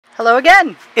Hello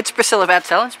again! It's Priscilla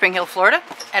Batzell in Spring Hill, Florida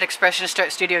at Expressionist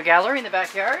Art Studio Gallery in the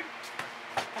backyard.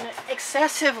 On an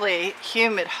excessively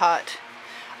humid, hot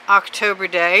October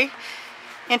day,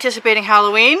 anticipating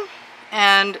Halloween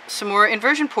and some more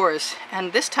inversion pours.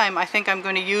 And this time I think I'm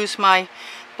going to use my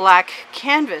black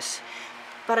canvas.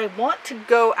 But I want to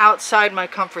go outside my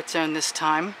comfort zone this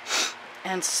time.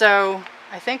 And so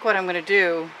I think what I'm going to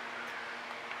do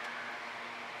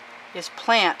is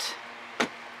plant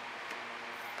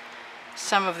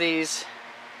some of these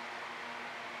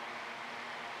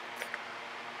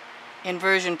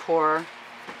inversion pour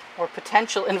or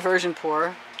potential inversion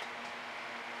pour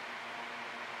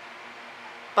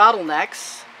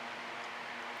bottlenecks,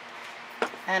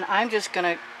 and I'm just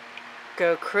gonna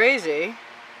go crazy.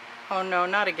 Oh no,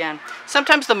 not again.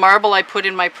 Sometimes the marble I put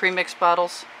in my pre-mixed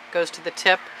bottles goes to the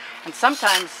tip, and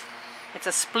sometimes it's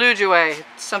a splooge away,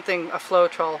 something, a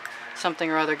Floetrol, something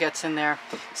or other gets in there.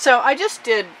 So I just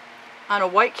did on a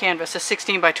white canvas, a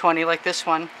 16 by 20 like this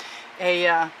one,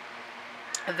 a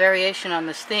variation on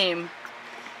this theme,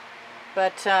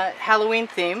 but Halloween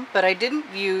theme, but I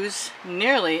didn't use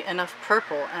nearly enough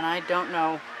purple, and I don't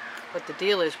know what the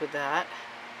deal is with that,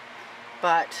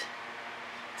 but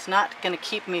it's not going to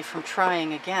keep me from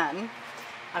trying again.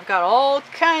 I've got all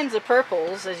kinds of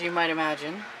purples, as you might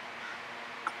imagine.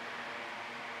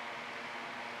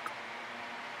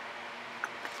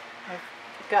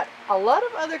 Got a lot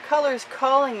of other colors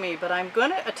calling me, but I'm going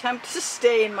to attempt to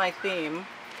stay in my theme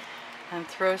and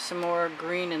throw some more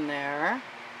green in there.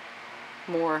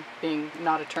 More being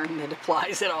not a term that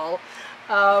applies at all.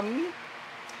 I'm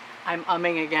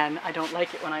umming again. I don't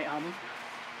like it when I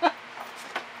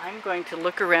I'm going to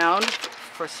look around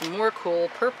for some more cool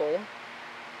purple.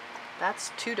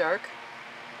 That's too dark,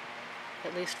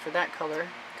 at least for that color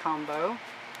combo.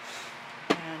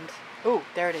 And oh,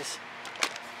 there it is.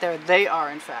 There they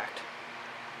are, in fact.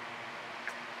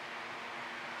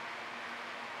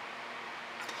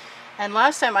 And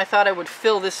last time I thought I would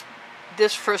fill this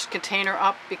first container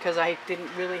up because I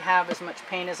didn't really have as much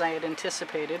paint as I had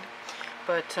anticipated.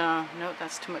 But no,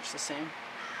 that's too much the same.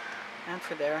 And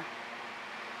for there.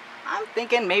 I'm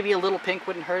thinking maybe a little pink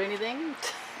wouldn't hurt anything.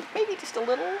 Maybe just a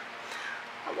little.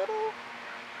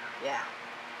 Yeah.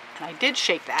 And I did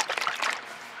shake that.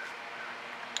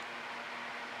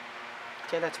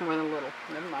 Okay, that's more than a little.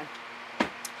 Never mind. I'm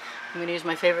going to use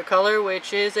my favorite color,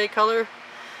 which is a color,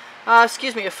 a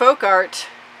folk art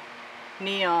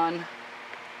neon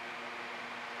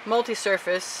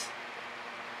multi-surface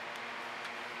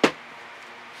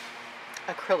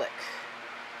acrylic.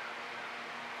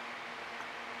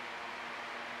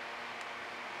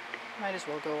 Might as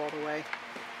well go all the way.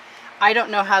 I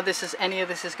don't know how any of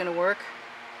this is going to work.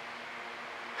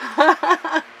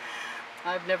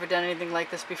 I've never done anything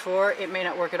like this before. It may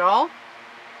not work at all.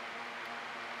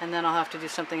 And then I'll have to do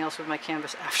something else with my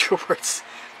canvas afterwards.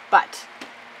 But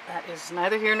that is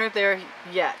neither here nor there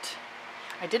yet.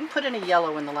 I didn't put any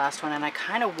yellow in the last one, and I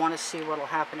kind of want to see what will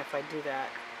happen if I do that.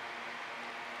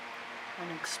 I'm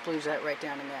going to splooge that right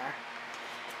down in there.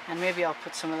 And maybe I'll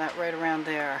put some of that right around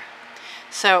there.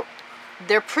 So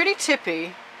they're pretty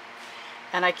tippy,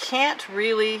 and I can't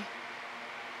really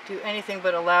do anything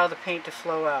but allow the paint to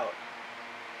flow out.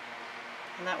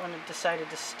 And that one decided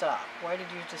to stop. Why did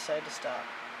you decide to stop?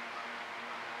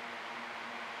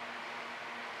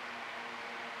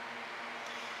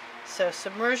 So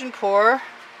submersion pour,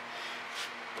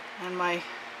 and my,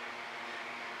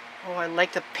 oh, I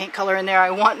like the paint color in there. I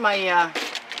want my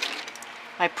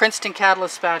my Princeton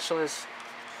Catalyst spatulas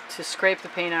to scrape the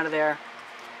paint out of there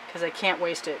because I can't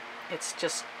waste it. It's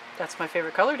just, that's my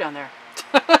favorite color down there.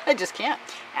 I just can't.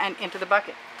 And into the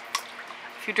bucket.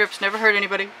 A few drips never hurt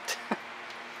anybody.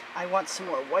 I want some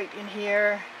more white in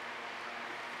here,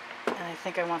 and I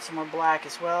think I want some more black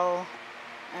as well.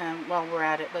 And while we're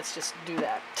at it, let's just do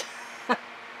that.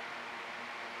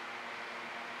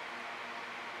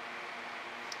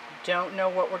 Don't know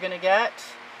what we're going to get.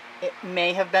 It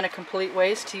may have been a complete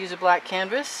waste to use a black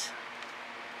canvas.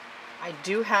 I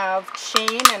do have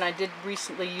chain, and I did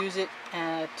recently use it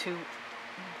to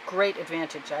great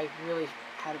advantage. I really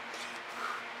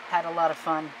had a lot of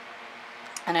fun.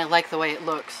 And I like the way it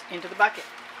looks. Into the bucket.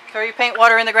 Throw your paint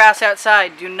water in the grass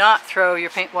outside. Do not throw your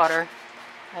paint water.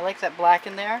 I like that black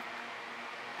in there.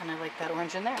 And I like that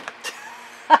orange in there.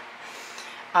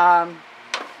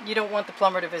 You don't want the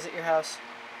plumber to visit your house.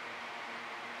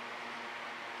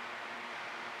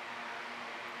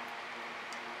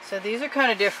 So these are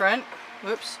kind of different.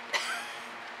 Whoops.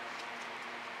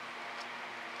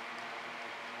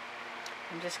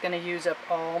 I'm just going to use up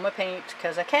all my paint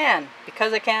because I can.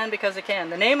 Because I can, because I can.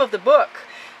 The name of the book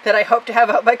that I hope to have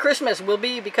out by Christmas will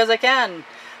be Because I Can.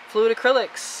 Fluid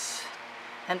Acrylics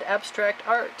and Abstract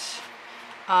Art.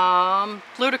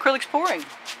 Fluid Acrylics Pouring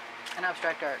and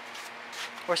Abstract Art.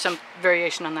 Or some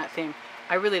variation on that theme.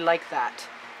 I really like that.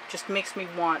 Just makes me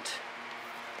want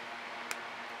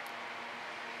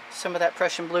some of that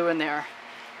Prussian blue in there.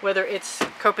 Whether it's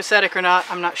copacetic or not,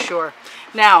 I'm not sure.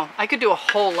 Now, I could do a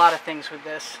whole lot of things with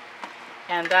this.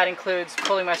 And that includes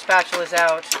pulling my spatulas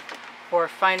out or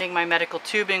finding my medical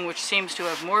tubing, which seems to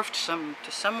have morphed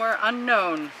to somewhere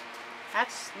unknown.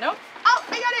 That's, nope. Oh,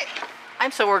 I got it!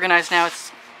 I'm so organized now,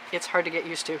 it's hard to get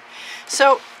used to.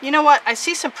 So, you know what? I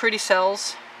see some pretty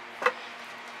cells.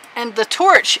 And the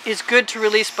torch is good to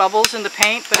release bubbles in the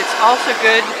paint, but it's also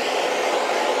good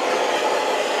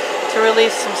to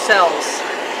release some cells,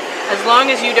 as long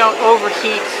as you don't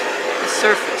overheat the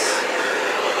surface.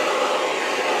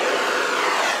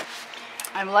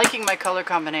 I'm liking my color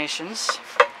combinations.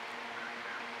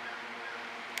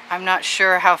 I'm not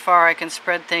sure how far I can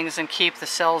spread things and keep the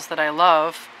cells that I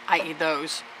love, i.e.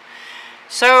 those.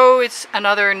 So it's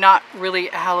another not really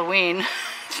a Halloween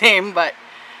theme, but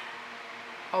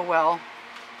oh well.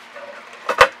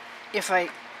 If I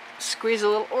squeeze a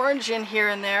little orange in here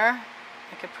and there,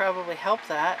 I could probably help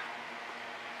that.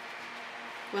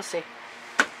 We'll see.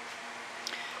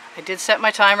 I did set my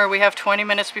timer. We have 20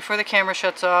 minutes before the camera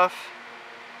shuts off.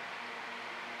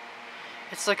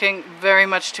 It's looking very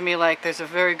much to me like there's a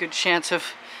very good chance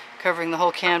of covering the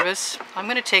whole canvas. I'm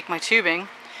going to take my tubing,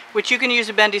 which you can use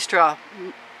a bendy straw.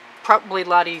 Probably a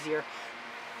lot easier.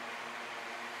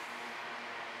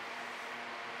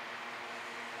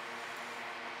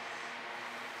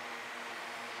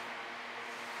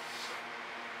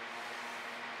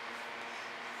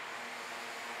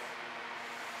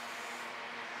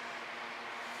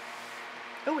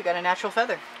 Oh, we got a natural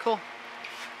feather. Cool.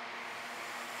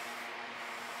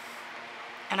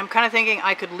 And I'm kind of thinking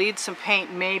I could lead some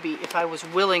paint maybe if I was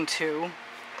willing to.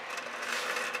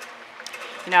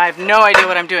 You know, I have no idea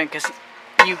what I'm doing because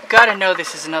you've got to know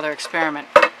this is another experiment.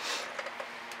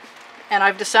 And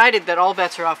I've decided that all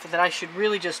bets are off, that I should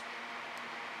really just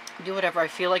do whatever I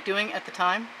feel like doing at the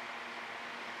time.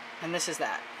 And this is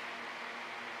that.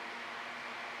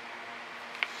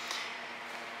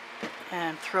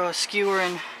 And throw a skewer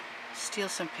and steal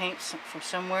some paint from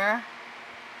somewhere.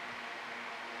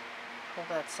 Hold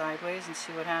that sideways and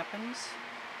see what happens.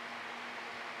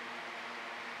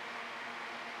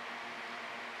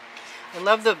 I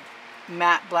love the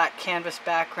matte black canvas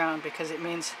background because it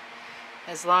means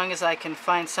as long as I can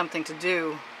find something to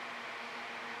do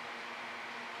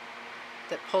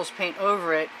that pulls paint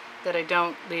over it, that I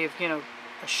don't leave, you know,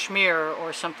 a smear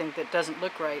or something that doesn't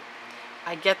look right,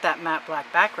 I get that matte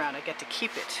black background. I get to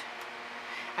keep it.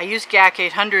 I use GAC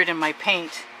 800 in my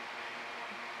paint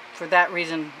for that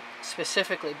reason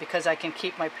specifically, because I can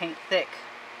keep my paint thick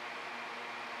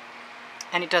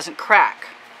and it doesn't crack,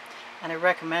 and I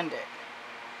recommend it.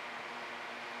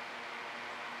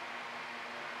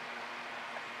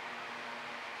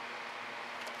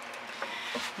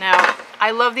 Now,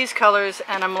 I love these colors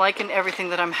and I'm liking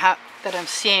everything that I'm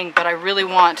seeing, but I really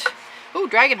want, ooh,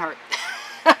 dragon heart.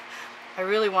 I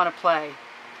really want to play,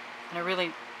 and I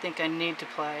really think I need to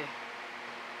play.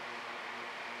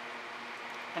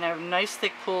 And I have nice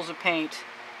thick pools of paint,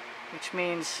 which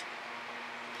means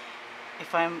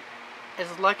if I'm as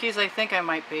lucky as I think I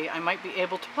might be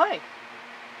able to play.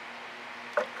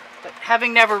 But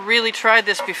having never really tried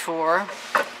this before,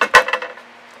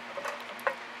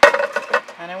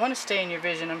 and I want to stay in your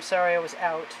vision, I'm sorry I was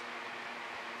out,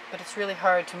 but it's really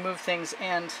hard to move things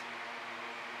and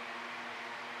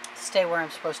stay where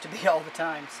I'm supposed to be all the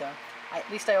time, so at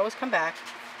least I always come back.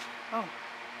 Oh,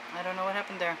 I don't know what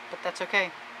happened there, but that's okay.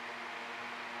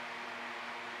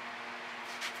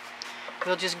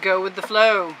 We'll just go with the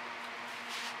flow.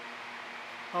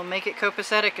 We'll make it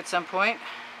copacetic at some point.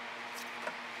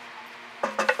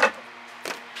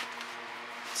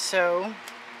 So,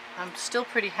 I'm still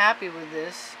pretty happy with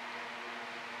this.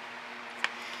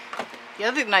 The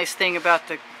other nice thing about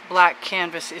the black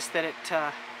canvas is that it,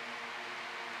 I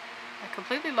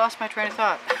completely lost my train of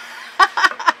thought.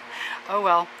 Oh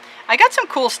well. I got some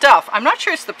cool stuff. I'm not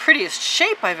sure it's the prettiest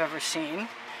shape I've ever seen.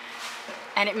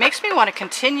 And it makes me want to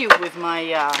continue with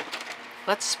my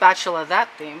let's spatula that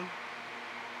theme.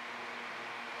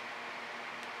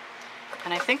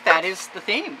 And I think that is the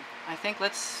theme. I think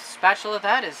let's spatula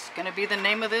that is going to be the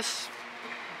name of this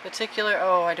particular...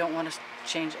 Oh, I don't want to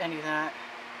change any of that.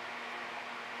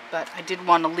 But I did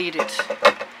want to lead it.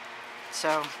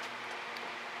 So,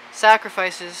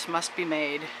 sacrifices must be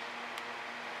made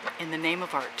in the name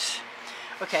of art.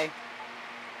 Okay.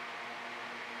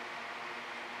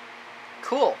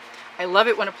 Cool. I love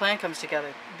it when a plan comes together.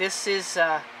 This is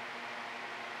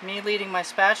me leading my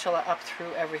spatula up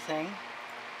through everything.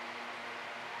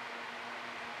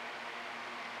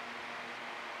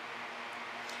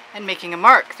 And making a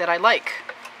mark that I like.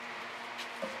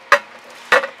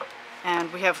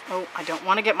 And we have, oh, I don't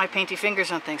want to get my painty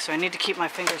fingers on things, so I need to keep my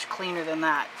fingers cleaner than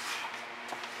that.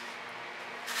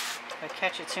 If I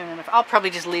catch it soon enough, I'll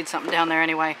probably just lead something down there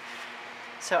anyway.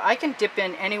 So I can dip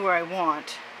in anywhere I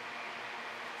want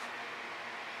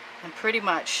and pretty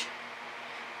much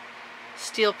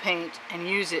steel paint and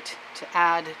use it to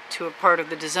add to a part of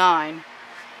the design.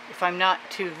 If I'm not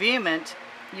too vehement,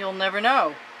 you'll never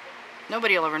know.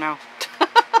 Nobody will ever know.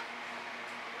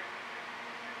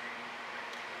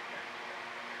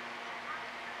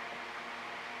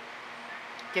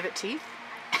 Give it teeth?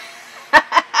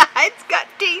 It's got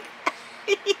teeth.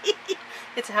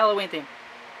 It's a Halloween theme.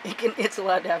 It's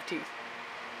allowed to have teeth.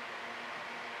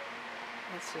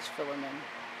 Let's just fill them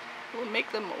in. We'll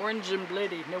make them orange and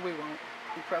bloody. No, we won't.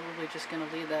 I'm probably just going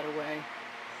to leave that away.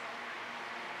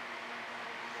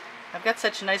 I've got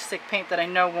such nice thick paint that I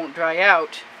know won't dry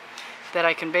out that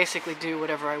I can basically do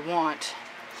whatever I want,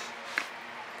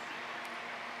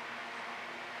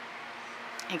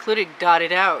 including dot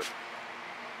it out.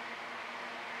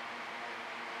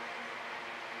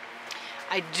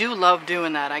 I do love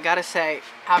doing that, I gotta say.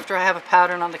 After I have a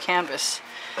pattern on the canvas,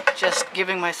 just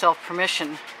giving myself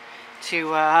permission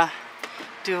to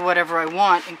do whatever I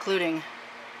want, including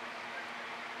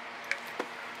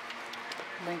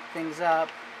link things up.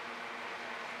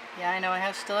 Yeah, I know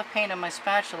I still have paint on my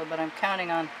spatula, but I'm counting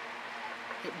on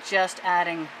it just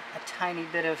adding a tiny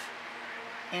bit of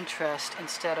interest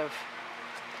instead of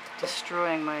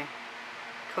destroying my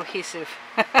cohesive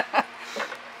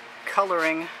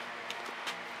coloring.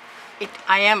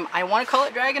 I want to call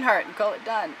it Dragonheart and call it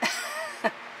done.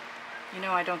 You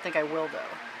know, I don't think I will, though.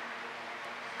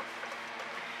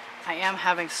 I am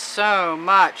having so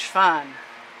much fun.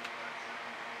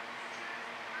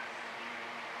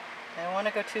 I don't want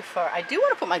to go too far. I do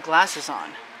want to put my glasses on.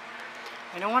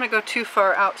 I don't want to go too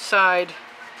far outside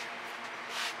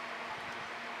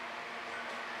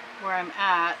where I'm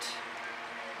at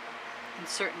in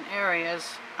certain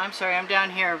areas. I'm sorry, I'm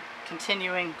down here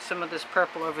continuing some of this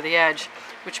purple over the edge,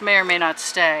 which may or may not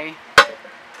stay.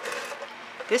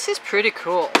 This is pretty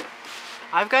cool.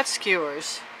 I've got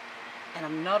skewers, and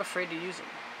I'm not afraid to use them.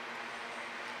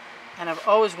 And I've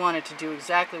always wanted to do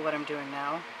exactly what I'm doing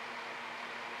now.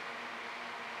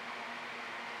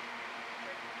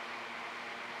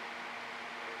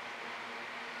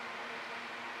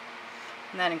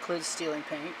 And that includes stealing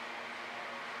paint.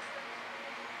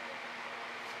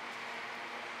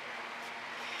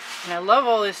 And I love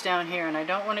all this down here, and I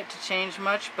don't want it to change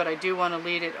much, but I do want to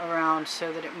lead it around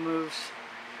so that it moves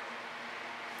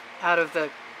out of the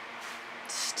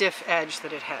stiff edge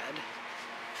that it had.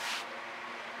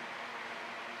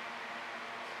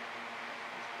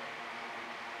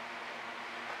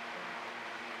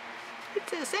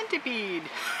 It's a centipede.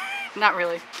 Not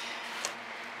really.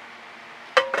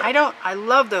 I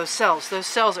love those cells. Those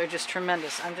cells are just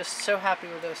tremendous. I'm just so happy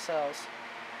with those cells.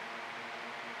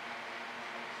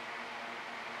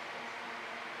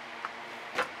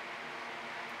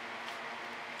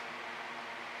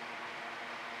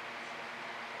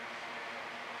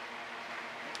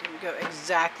 Go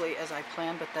exactly as I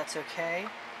planned, but that's okay. I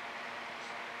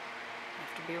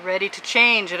have to be ready to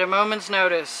change at a moment's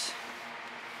notice.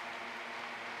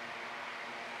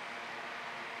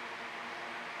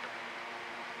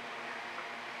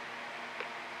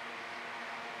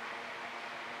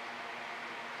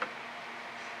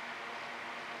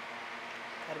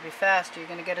 Gotta be fast, or you're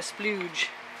gonna get a splooge.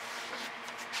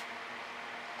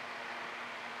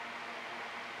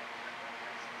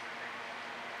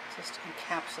 Just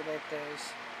encapsulate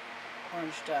those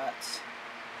orange dots.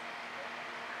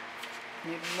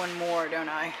 Need one more, don't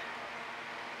I?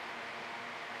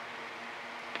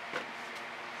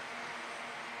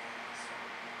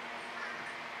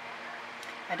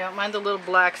 I don't mind the little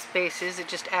black spaces, it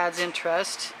just adds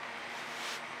interest.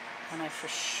 And I for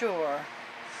sure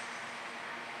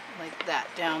like that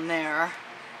down there.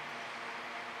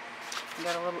 I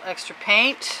got a little extra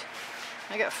paint.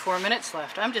 I got 4 minutes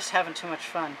left. I'm just having too much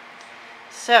fun.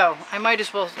 So, I might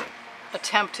as well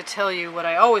attempt to tell you what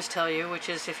I always tell you, which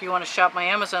is if you want to shop my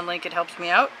Amazon link, it helps me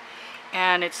out.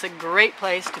 And it's a great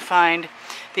place to find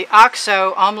the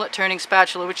OXO omelet turning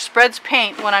spatula, which spreads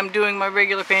paint when I'm doing my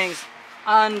regular paintings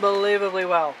unbelievably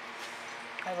well.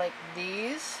 I like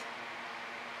these.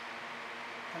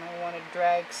 And I want to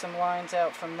drag some lines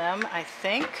out from them, I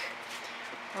think.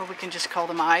 Or we can just call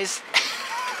them eyes.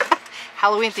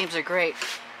 Halloween themes are great.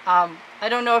 I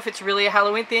don't know if it's really a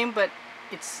Halloween theme, but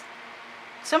it's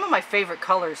some of my favorite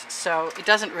colors, so it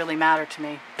doesn't really matter to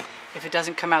me if it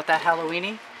doesn't come out that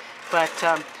Halloween-y. But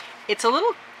it's a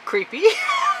little creepy.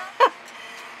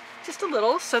 Just a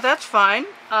little, so that's fine.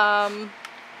 I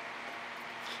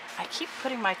keep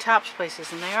putting my tops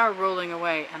places and they are rolling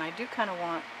away, and I do kind of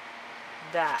want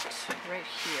that right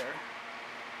here.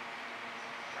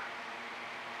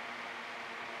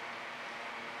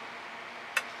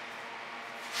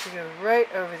 To go right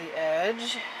over the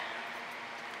edge.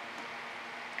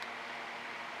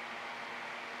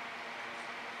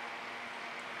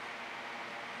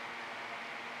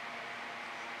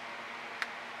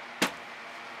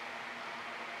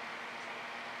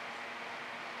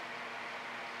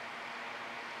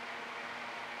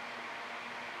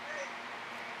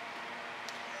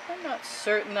 I'm not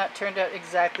certain that turned out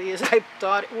exactly as I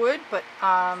thought it would, but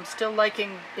I'm still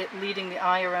liking it leading the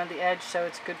eye around the edge, so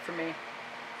it's good for me.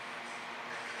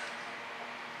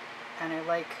 And I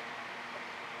like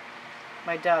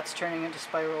my dots turning into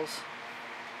spirals.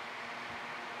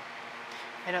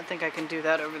 I don't think I can do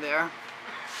that over there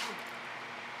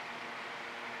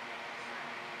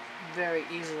very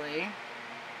easily.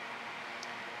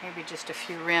 Maybe just a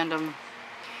few random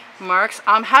marks.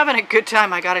 I'm having a good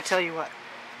time, I gotta tell you what.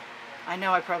 I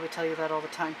know I probably tell you that all the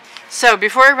time. So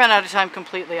before I run out of time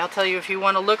completely, I'll tell you, if you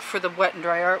want to look for the wet and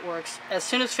dry artworks, as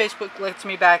soon as Facebook lets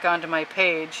me back onto my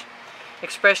page,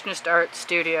 Expressionist Art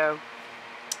Studio,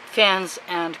 fans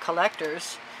and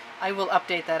collectors, I will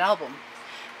update that album.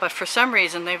 But for some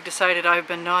reason they've decided I've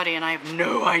been naughty and I have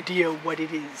no idea what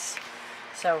it is.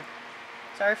 So,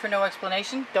 sorry for no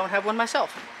explanation, don't have one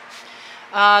myself.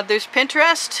 There's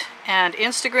Pinterest and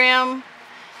Instagram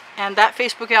and that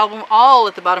Facebook album, all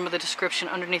at the bottom of the description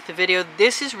underneath the video.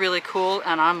 This is really cool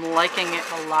and I'm liking it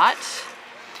a lot.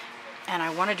 And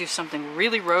I want to do something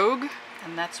really rogue,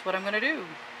 and that's what I'm going to do.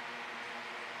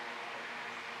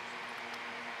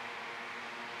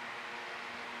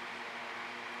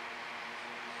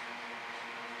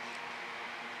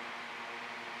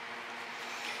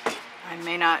 I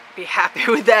may not be happy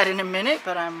with that in a minute,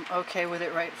 but I'm okay with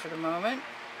it right for the moment.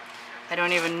 I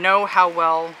don't even know how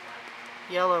well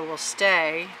yellow will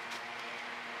stay.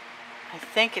 I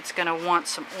think it's going to want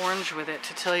some orange with it,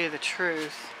 to tell you the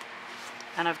truth.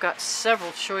 And I've got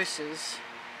several choices.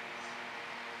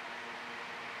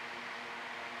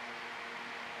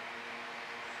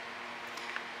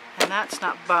 And that's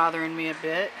not bothering me a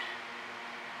bit.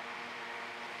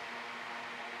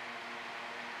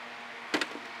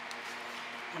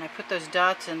 And I put those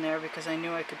dots in there because I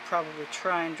knew I could probably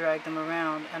try and drag them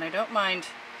around. And I don't mind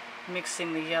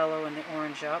mixing the yellow and the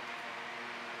orange up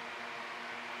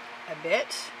a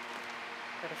bit.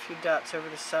 Got a few dots over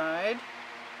the side.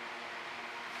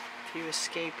 A few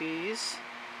escapees.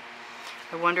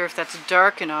 I wonder if that's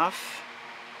dark enough.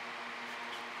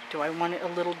 Do I want it a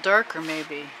little darker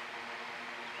maybe?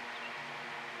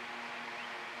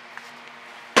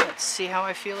 Let's see how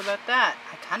I feel about that.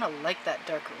 I kind of like that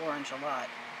darker orange a lot.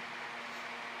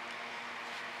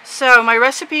 So my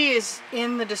recipe is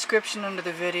in the description under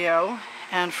the video,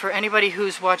 and for anybody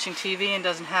who's watching TV and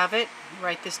doesn't have it,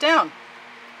 write this down.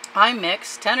 I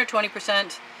mix 10 or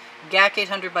 20% GAC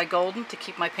 800 by Golden to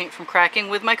keep my paint from cracking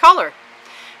with my color.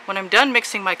 When I'm done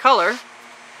mixing my color,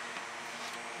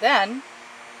 then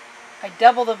I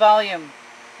double the volume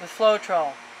with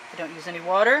Floetrol. I don't use any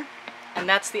water, and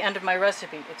that's the end of my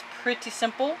recipe. It's pretty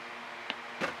simple,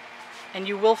 and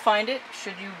you will find it,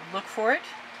 should you look for it,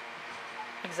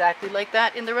 exactly like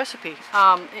that in the recipe.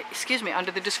 Excuse me,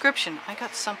 under the description. I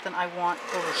got something I want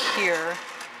over here.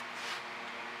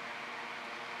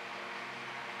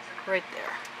 Right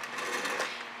there.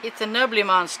 It's a nubbly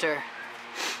monster.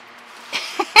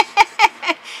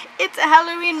 It's a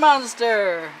Halloween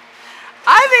monster.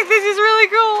 I think this is really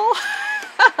cool.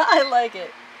 I like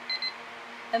it.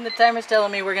 And the timer's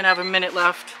telling me we're going to have a minute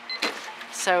left.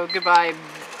 So goodbye,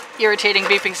 irritating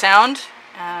beeping sound.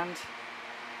 And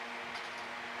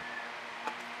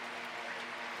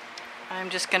I'm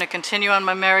just going to continue on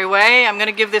my merry way. I'm going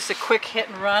to give this a quick hit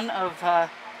and run of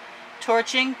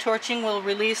torching. Torching will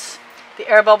release the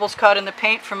air bubbles caught in the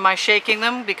paint from my shaking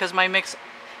them, because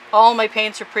all my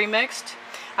paints are pre-mixed.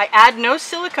 I add no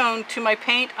silicone to my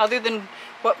paint other than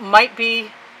what might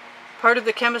be part of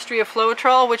the chemistry of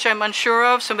Floetrol, which I'm unsure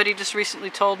of. Somebody just recently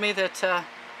told me that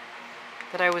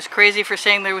that I was crazy for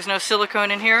saying there was no silicone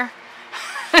in here.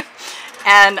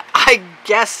 And I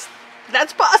guess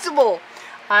that's possible.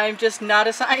 I'm just not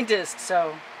a scientist,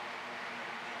 so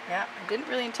yeah, I didn't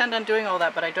really intend on doing all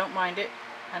that, but I don't mind it,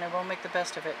 and I will make the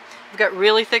best of it. I've got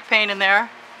really thick paint in there.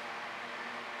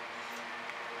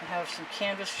 I have some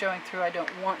canvas showing through I don't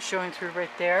want showing through right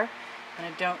there, and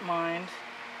I don't mind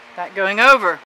That going over.